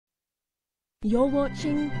You're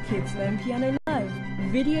watching Kids Learn Piano Live,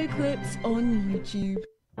 video clips on YouTube.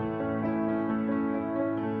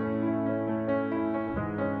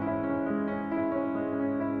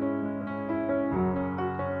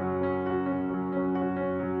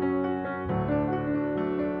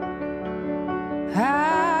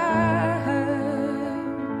 I heard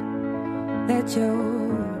that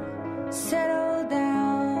you're settled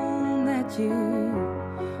down, that you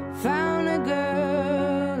found a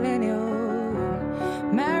girl and you're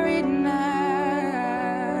married now.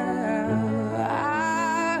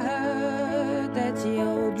 I heard that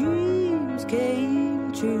your dreams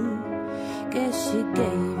came true. Guess she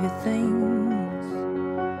gave you things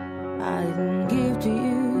I didn't give to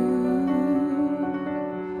you.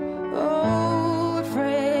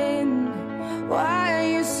 Why are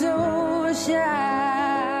you so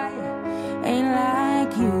shy? Ain't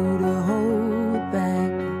like you to hold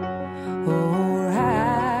back or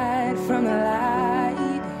hide from the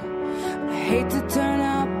light. I hate to turn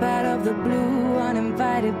up out of the blue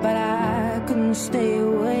uninvited, but I couldn't stay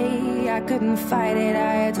away, I couldn't fight it.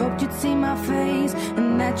 I had hoped you'd see my face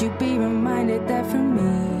and that you'd be reminded that for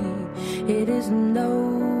me it isn't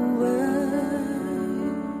over.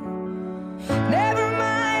 Never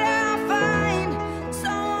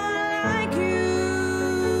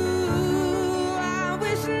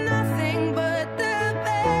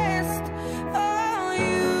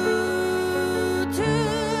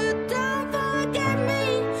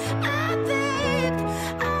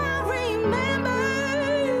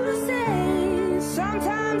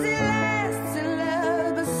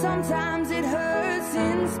sometimes it hurts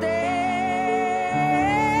instead.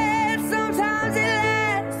 Sometimes it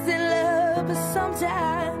lasts in love, but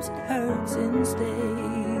sometimes it hurts instead.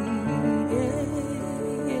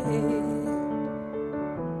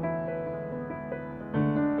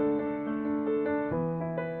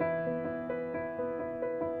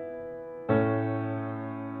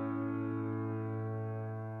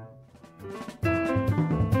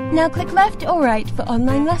 Now click left or right for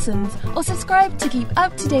online lessons, or subscribe to keep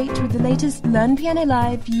up to date with the latest Learn Piano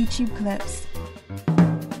Live YouTube clips.